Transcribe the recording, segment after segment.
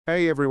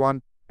Hey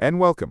everyone, and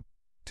welcome.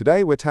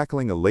 Today we're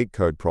tackling a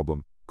Leetcode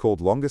problem called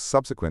longest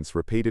subsequence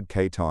repeated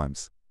k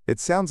times.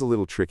 It sounds a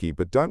little tricky,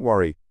 but don't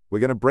worry, we're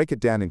going to break it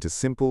down into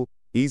simple,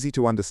 easy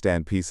to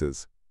understand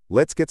pieces.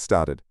 Let's get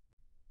started.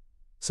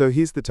 So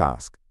here's the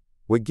task.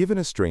 We're given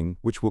a string,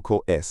 which we'll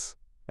call s,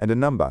 and a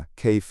number,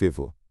 k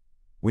fivl.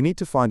 We need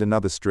to find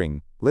another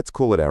string, let's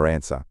call it our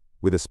answer,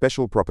 with a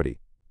special property.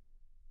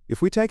 If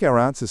we take our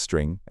answer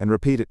string and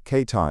repeat it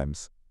k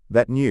times,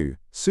 that new,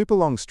 super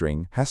long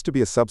string has to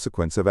be a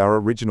subsequence of our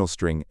original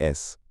string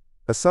s.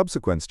 A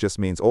subsequence just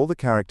means all the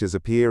characters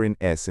appear in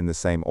s in the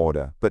same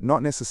order, but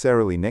not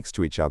necessarily next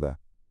to each other.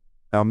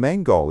 Our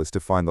main goal is to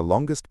find the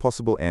longest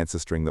possible answer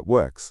string that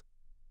works.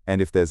 And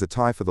if there's a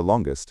tie for the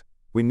longest,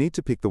 we need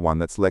to pick the one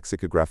that's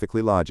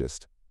lexicographically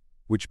largest,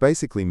 which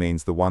basically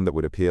means the one that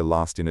would appear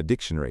last in a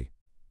dictionary.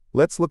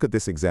 Let's look at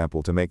this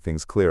example to make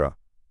things clearer.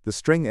 The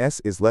string s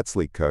is let's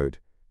Leetcode,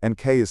 and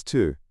k is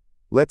 2.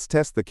 Let's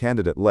test the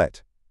candidate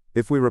let.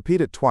 If we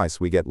repeat it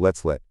twice, we get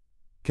let's let.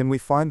 Can we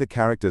find the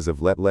characters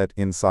of let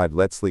inside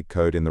let's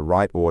Leetcode in the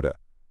right order?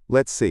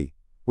 Let's see.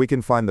 We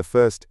can find the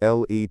first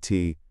let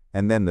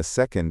and then the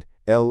second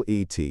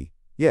let.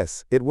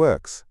 Yes, it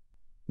works.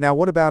 Now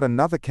what about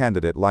another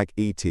candidate like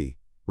et?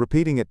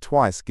 Repeating it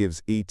twice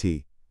gives et.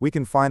 We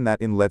can find that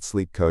in let's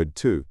Leetcode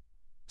too.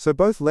 So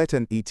both let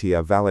and et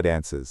are valid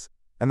answers,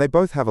 and they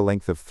both have a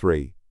length of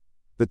 3.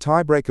 The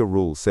tiebreaker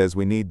rule says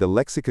we need the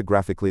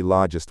lexicographically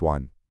largest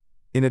one.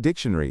 In a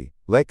dictionary,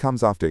 let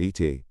comes after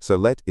et, so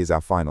let is our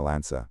final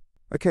answer.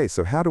 Okay,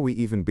 so how do we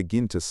even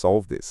begin to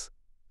solve this?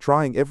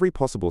 Trying every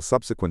possible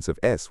subsequence of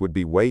s would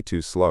be way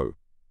too slow.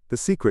 The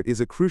secret is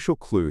a crucial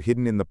clue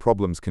hidden in the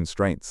problem's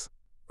constraints.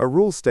 A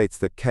rule states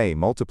that k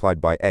multiplied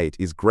by 8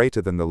 is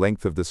greater than the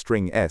length of the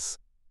string s.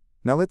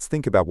 Now let's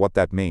think about what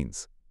that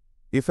means.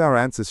 If our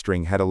answer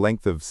string had a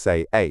length of,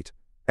 say, 8,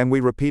 and we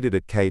repeated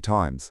it k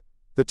times,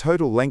 the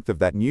total length of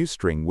that new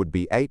string would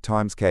be 8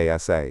 times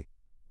ksa.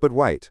 But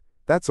wait,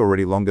 that's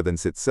already longer than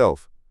s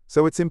itself,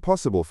 so it's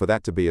impossible for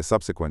that to be a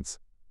subsequence.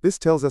 This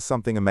tells us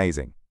something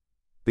amazing.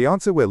 The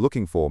answer we're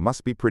looking for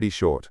must be pretty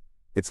short.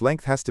 Its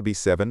length has to be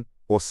 7,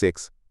 or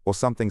 6, or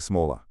something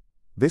smaller.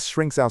 This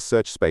shrinks our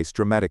search space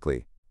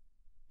dramatically.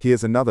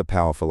 Here's another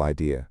powerful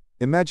idea.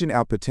 Imagine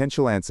our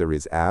potential answer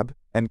is ab,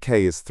 and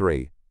k is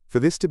 3.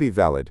 For this to be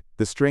valid,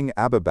 the string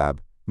ababab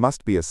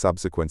must be a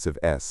subsequence of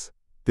s.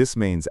 This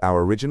means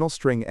our original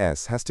string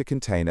s has to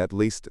contain at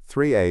least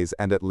 3 a's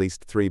and at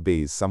least 3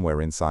 b's somewhere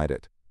inside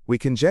it. We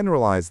can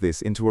generalize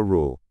this into a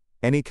rule.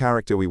 Any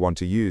character we want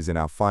to use in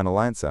our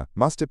final answer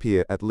must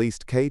appear at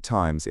least k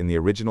times in the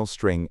original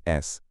string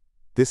s.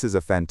 This is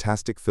a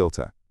fantastic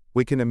filter.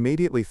 We can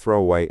immediately throw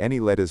away any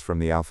letters from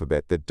the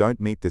alphabet that don't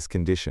meet this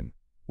condition.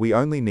 We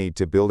only need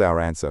to build our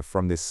answer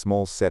from this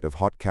small set of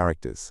hot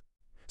characters.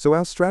 So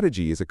our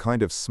strategy is a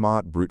kind of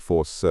smart brute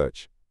force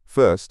search.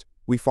 First,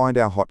 we find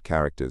our hot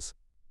characters.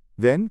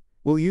 Then,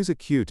 we'll use a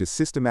queue to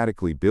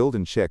systematically build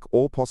and check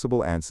all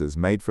possible answers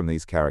made from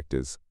these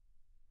characters.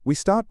 We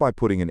start by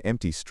putting an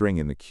empty string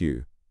in the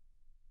queue.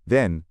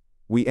 Then,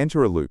 we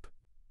enter a loop.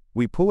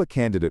 We pull a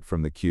candidate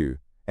from the queue,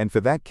 and for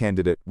that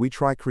candidate, we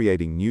try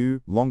creating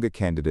new, longer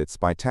candidates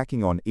by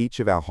tacking on each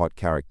of our hot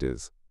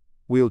characters.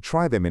 We'll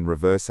try them in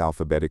reverse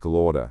alphabetical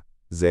order,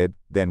 Z,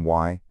 then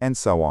Y, and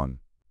so on.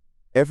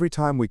 Every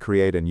time we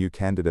create a new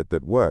candidate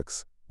that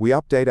works, we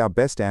update our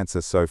best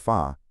answer so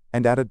far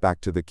and add it back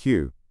to the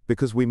queue,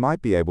 because we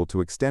might be able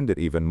to extend it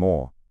even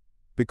more.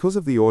 Because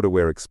of the order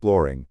we're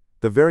exploring,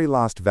 the very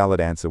last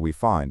valid answer we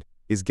find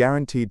is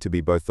guaranteed to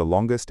be both the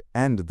longest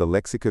and the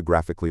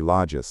lexicographically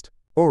largest.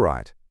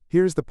 Alright,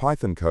 here's the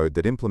Python code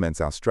that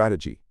implements our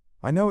strategy.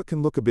 I know it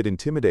can look a bit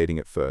intimidating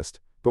at first,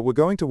 but we're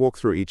going to walk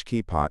through each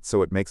key part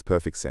so it makes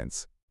perfect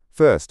sense.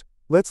 First,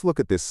 let's look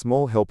at this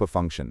small helper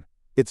function.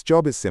 Its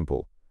job is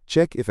simple.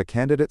 Check if a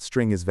candidate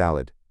string is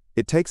valid.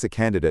 It takes a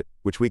candidate,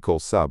 which we call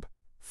sub.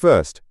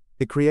 First,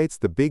 it creates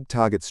the big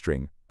target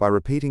string by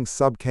repeating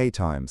sub k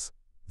times.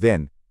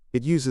 Then,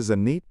 it uses a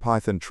neat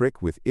Python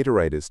trick with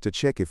iterators to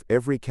check if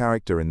every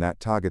character in that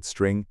target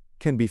string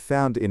can be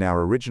found in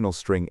our original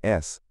string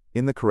s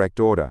in the correct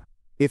order.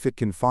 If it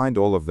can find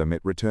all of them, it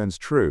returns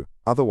true,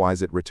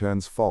 otherwise it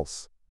returns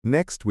false.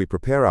 Next, we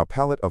prepare our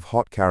palette of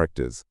hot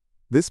characters.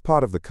 This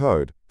part of the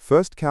code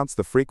first counts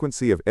the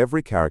frequency of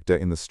every character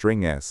in the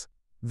string s.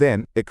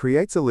 Then, it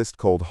creates a list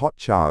called hot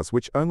chars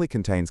which only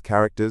contains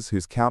characters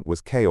whose count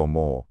was k or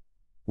more.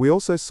 We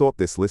also sort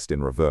this list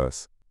in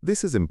reverse.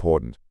 This is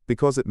important,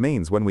 because it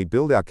means when we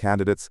build our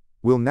candidates,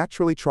 we'll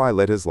naturally try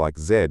letters like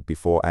Z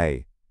before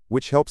A,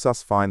 which helps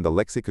us find the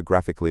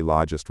lexicographically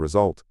largest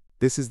result.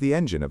 This is the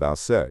engine of our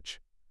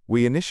search.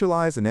 We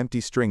initialize an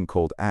empty string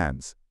called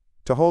ans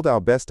to hold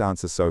our best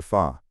answer so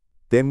far.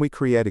 Then we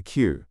create a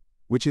queue,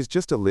 which is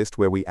just a list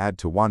where we add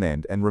to one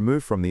end and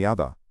remove from the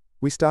other.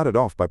 We started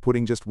off by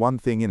putting just one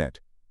thing in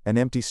it, an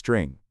empty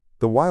string.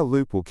 The while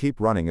loop will keep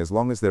running as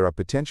long as there are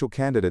potential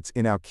candidates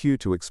in our queue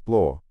to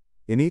explore.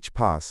 In each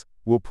pass,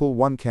 we'll pull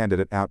one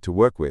candidate out to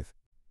work with.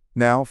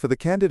 Now, for the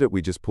candidate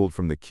we just pulled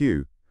from the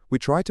queue, we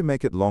try to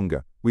make it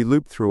longer. We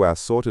loop through our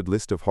sorted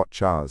list of hot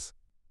chars.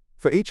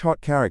 For each hot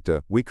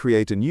character, we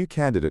create a new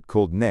candidate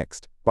called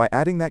next by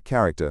adding that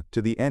character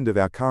to the end of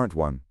our current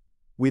one.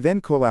 We then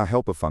call our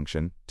helper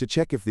function to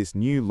check if this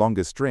new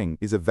longer string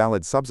is a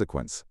valid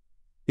subsequence.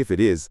 If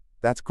it is,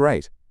 that's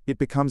great. It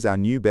becomes our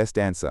new best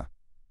answer.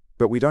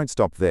 But we don't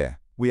stop there.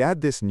 We add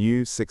this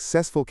new,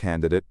 successful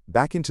candidate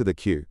back into the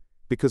queue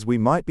because we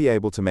might be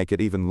able to make it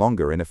even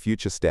longer in a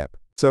future step.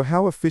 So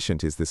how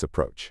efficient is this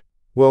approach?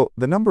 Well,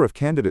 the number of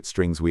candidate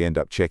strings we end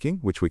up checking,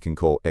 which we can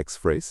call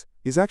xfreeze,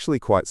 is actually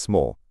quite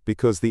small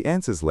because the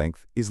answer's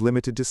length is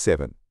limited to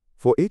 7.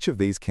 For each of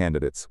these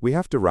candidates, we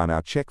have to run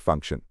our check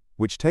function,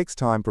 which takes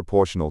time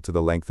proportional to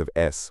the length of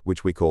s,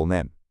 which we call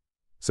nen.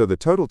 So the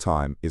total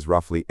time is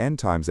roughly n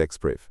times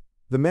xpriv.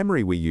 The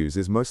memory we use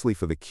is mostly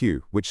for the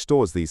queue, which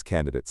stores these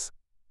candidates.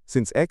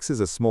 Since x is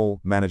a small,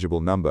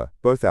 manageable number,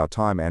 both our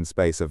time and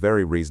space are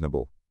very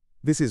reasonable.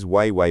 This is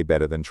way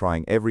better than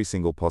trying every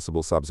single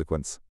possible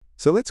subsequence.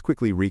 So let's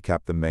quickly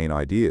recap the main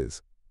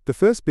ideas. The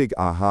first big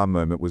aha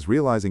moment was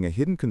realizing a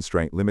hidden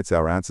constraint limits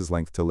our answer's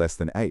length to less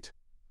than 8.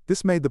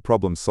 This made the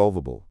problem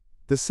solvable.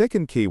 The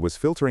second key was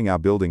filtering our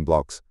building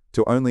blocks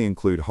to only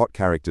include hot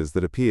characters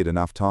that appeared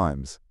enough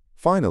times.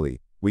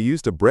 Finally, we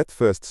used a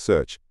breadth-first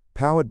search,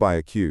 powered by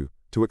a queue,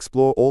 to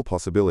explore all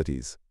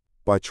possibilities.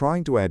 By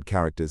trying to add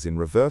characters in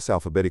reverse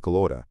alphabetical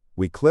order,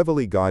 we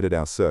cleverly guided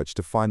our search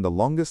to find the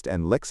longest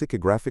and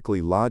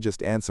lexicographically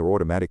largest answer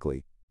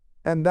automatically.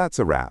 And that's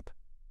a wrap.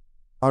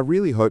 I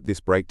really hope this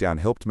breakdown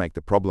helped make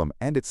the problem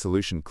and its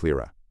solution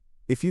clearer.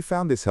 If you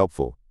found this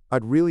helpful,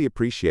 I'd really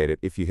appreciate it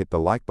if you hit the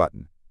like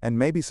button and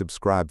maybe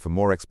subscribe for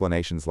more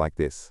explanations like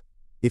this.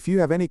 If you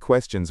have any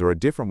questions or a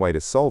different way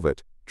to solve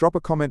it, drop a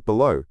comment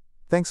below.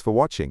 Thanks for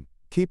watching,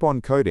 keep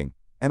on coding,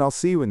 and I'll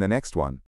see you in the next one.